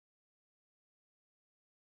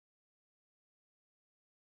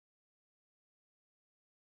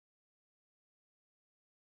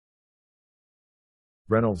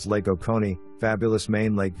Reynolds Lake Oconee, fabulous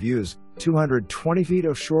main lake views, 220 feet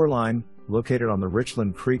of shoreline, located on the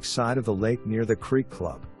Richland Creek side of the lake near the Creek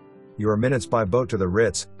Club. You are minutes by boat to the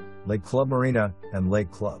Ritz, Lake Club Marina, and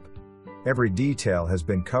Lake Club. Every detail has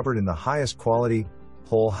been covered in the highest quality,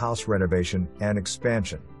 whole house renovation and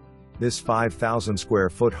expansion. This 5,000 square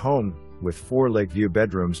foot home, with 4 lakeview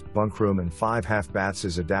bedrooms, bunkroom and 5 half baths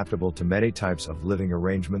is adaptable to many types of living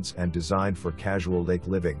arrangements and designed for casual lake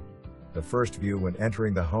living. The first view when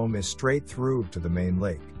entering the home is straight through to the main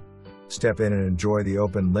lake. Step in and enjoy the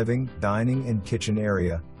open living, dining and kitchen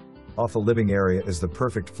area. Off the living area is the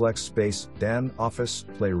perfect flex space, den, office,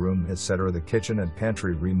 playroom, etc. The kitchen and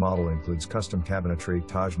pantry remodel includes custom cabinetry,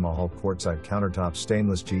 Taj Mahal quartzite countertops,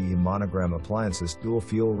 stainless GE Monogram appliances, dual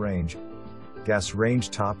fuel range, gas range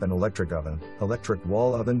top and electric oven, electric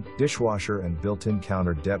wall oven, dishwasher and built-in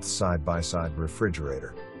counter depth side-by-side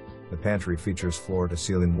refrigerator. The pantry features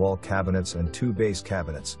floor-to-ceiling wall cabinets and 2 base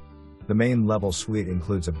cabinets. The main level suite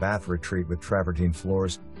includes a bath retreat with travertine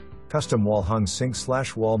floors, custom wall-hung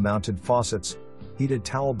sink/wall-mounted faucets, heated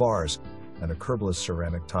towel bars, and a curbless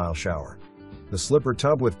ceramic tile shower. The slipper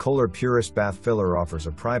tub with Kohler Purist Bath Filler offers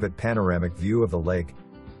a private panoramic view of the lake.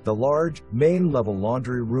 The large, main-level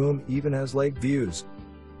laundry room even has lake views.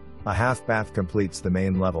 A half bath completes the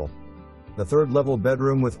main level. The third-level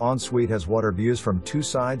bedroom with ensuite has water views from 2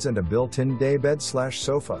 sides and a built-in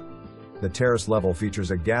daybed/sofa. The terrace level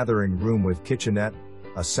features a gathering room with kitchenette,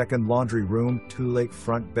 a second laundry room, 2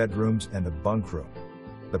 lakefront bedrooms, and a bunkroom.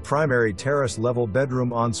 The primary terrace level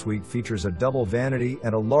bedroom ensuite features a double vanity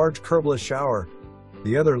and a large curbless shower.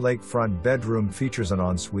 The other lakefront bedroom features an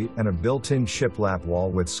ensuite and a built-in shiplap wall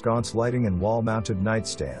with sconce lighting and wall-mounted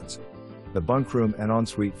nightstands. The bunkroom and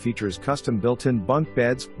ensuite features custom built-in bunk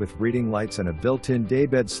beds with reading lights and a built-in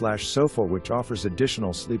daybed/sofa which offers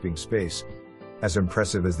additional sleeping space. As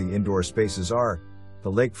impressive as the indoor spaces are, the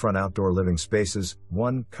lakefront outdoor living spaces,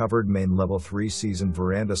 1 covered main level 3-season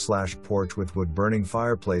veranda/porch with wood-burning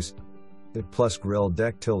fireplace, plus grill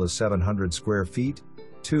deck / 700 square feet,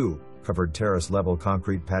 2 covered terrace level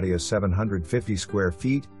concrete patio 750 square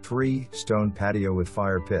feet, 3 stone patio with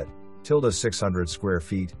fire pit, / 600 square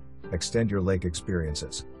feet, extend your lake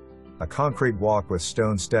experiences. A concrete walk with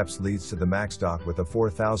stone steps leads to the max dock with a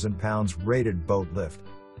 4,000 pounds rated boat lift.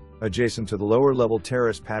 Adjacent to the lower level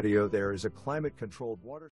terrace patio there is a climate-controlled water